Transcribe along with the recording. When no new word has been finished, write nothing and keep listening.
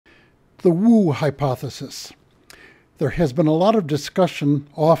The Woo hypothesis. There has been a lot of discussion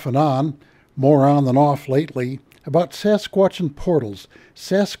off and on, more on than off lately, about Sasquatch portals,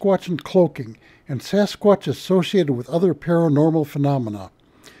 Sasquatch cloaking, and Sasquatch associated with other paranormal phenomena.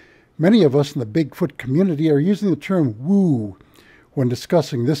 Many of us in the Bigfoot community are using the term woo when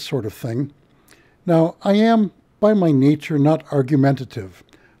discussing this sort of thing. Now, I am, by my nature, not argumentative.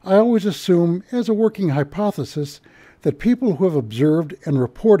 I always assume, as a working hypothesis, that people who have observed and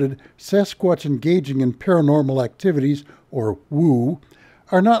reported Sasquatch engaging in paranormal activities, or woo,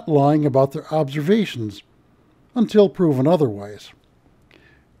 are not lying about their observations, until proven otherwise.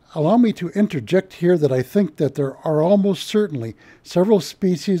 Allow me to interject here that I think that there are almost certainly several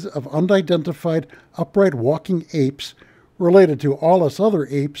species of unidentified upright walking apes related to all us other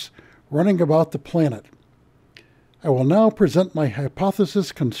apes running about the planet. I will now present my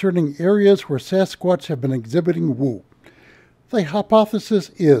hypothesis concerning areas where Sasquatch have been exhibiting woo. The hypothesis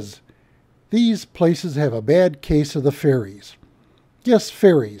is, these places have a bad case of the fairies. Yes,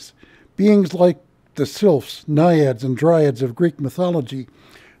 fairies, beings like the sylphs, naiads, and dryads of Greek mythology,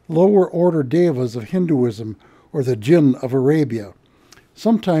 lower order devas of Hinduism, or the jinn of Arabia.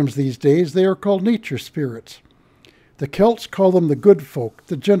 Sometimes these days they are called nature spirits. The Celts call them the good folk,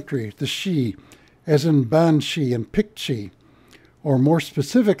 the gentry, the Sidhe, as in Banshee and Pictshee, or more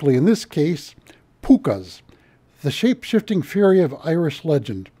specifically in this case, Pookas, the shape-shifting fairy of Irish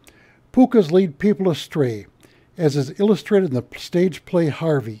legend. Pookas lead people astray, as is illustrated in the stage play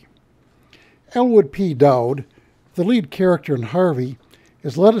Harvey. Elwood P. Dowd, the lead character in Harvey,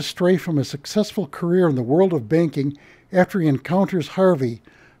 is led astray from a successful career in the world of banking after he encounters Harvey,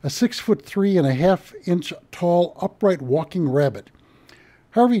 a 6'3.5" tall, upright walking rabbit.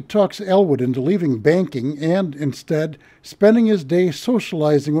 Harvey talks Elwood into leaving banking and, instead, spending his day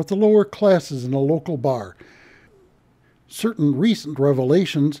socializing with the lower classes in a local bar. Certain recent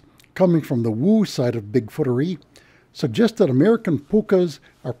revelations, coming from the woo side of Bigfootery, suggest that American Pookas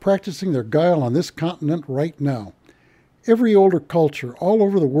are practicing their guile on this continent right now. Every older culture all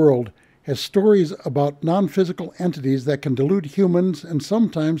over the world has stories about non-physical entities that can delude humans and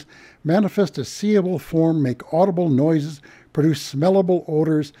sometimes manifest a seeable form, make audible noises, produce smellable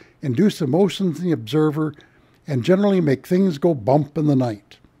odors, induce emotions in the observer, and generally make things go bump in the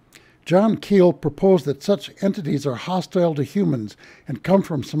night. John Keel proposed that such entities are hostile to humans and come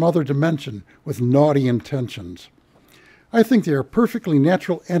from some other dimension with naughty intentions. I think they are perfectly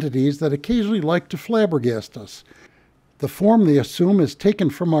natural entities that occasionally like to flabbergast us. The form they assume is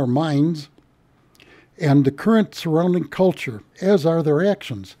taken from our minds and the current surrounding culture, as are their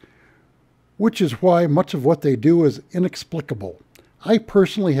actions, which is why much of what they do is inexplicable. I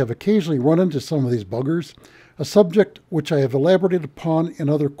personally have occasionally run into some of these buggers, a subject which I have elaborated upon in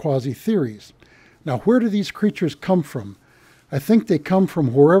other quasi-theories. Now, where do these creatures come from? I think they come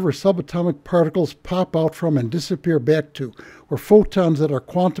from wherever subatomic particles pop out from and disappear back to, or photons that are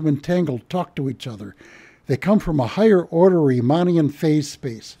quantum entangled talk to each other. They come from a higher order Riemannian phase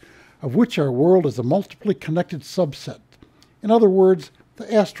space, of which our world is a multiply connected subset. In other words,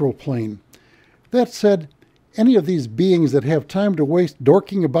 the astral plane. That said, any of these beings that have time to waste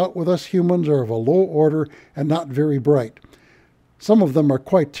dorking about with us humans are of a low order and not very bright. Some of them are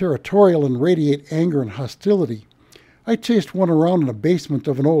quite territorial and radiate anger and hostility. I chased one around in a basement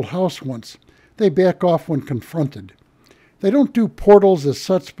of an old house once. They back off when confronted. They don't do portals as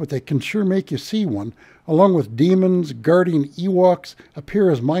such, but they can sure make you see one, along with demons, guardian Ewoks,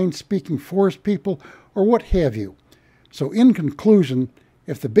 appear as mind-speaking forest people, or what have you. So in conclusion,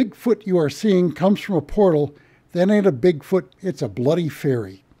 if the Bigfoot you are seeing comes from a portal, that ain't a Bigfoot, it's a bloody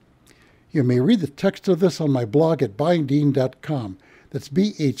fairy. You may read the text of this on my blog at Baidin.com. That's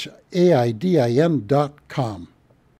BHAIDIN.com.